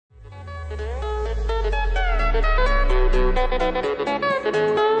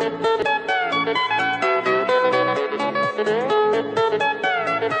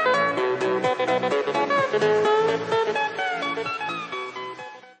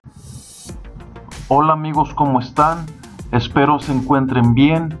Hola amigos, ¿cómo están? Espero se encuentren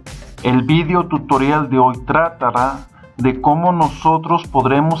bien. El video tutorial de hoy tratará de cómo nosotros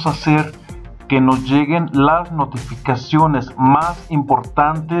podremos hacer que nos lleguen las notificaciones más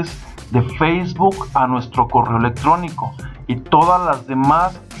importantes de Facebook a nuestro correo electrónico y todas las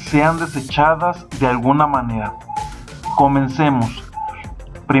demás sean desechadas de alguna manera. Comencemos.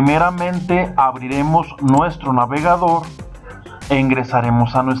 Primeramente abriremos nuestro navegador e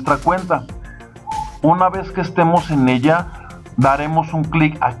ingresaremos a nuestra cuenta. Una vez que estemos en ella, daremos un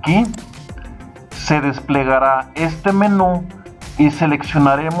clic aquí, se desplegará este menú y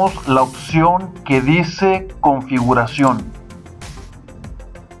seleccionaremos la opción que dice configuración.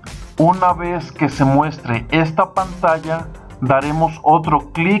 Una vez que se muestre esta pantalla, daremos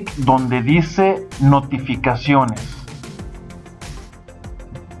otro clic donde dice notificaciones.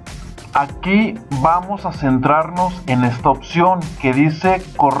 Aquí vamos a centrarnos en esta opción que dice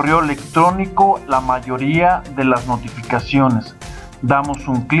correo electrónico, la mayoría de las notificaciones. Damos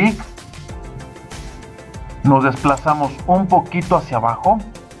un clic, nos desplazamos un poquito hacia abajo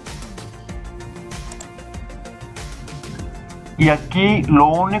y aquí lo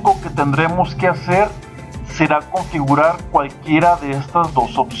único que tendremos que hacer será configurar cualquiera de estas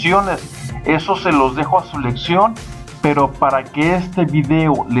dos opciones. Eso se los dejo a su elección. Pero para que este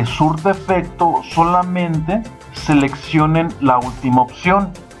video les surta efecto, solamente seleccionen la última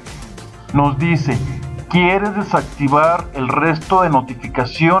opción. Nos dice, ¿quieres desactivar el resto de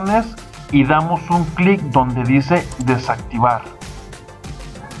notificaciones? Y damos un clic donde dice desactivar.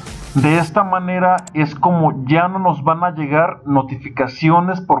 De esta manera es como ya no nos van a llegar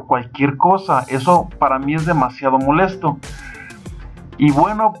notificaciones por cualquier cosa. Eso para mí es demasiado molesto. Y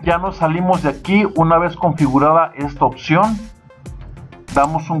bueno, ya nos salimos de aquí. Una vez configurada esta opción,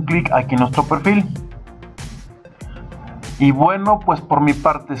 damos un clic aquí en nuestro perfil. Y bueno, pues por mi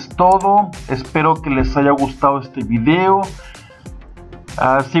parte es todo. Espero que les haya gustado este video.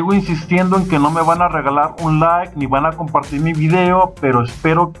 Sigo insistiendo en que no me van a regalar un like ni van a compartir mi video, pero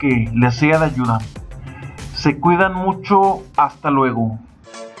espero que les sea de ayuda. Se cuidan mucho. Hasta luego.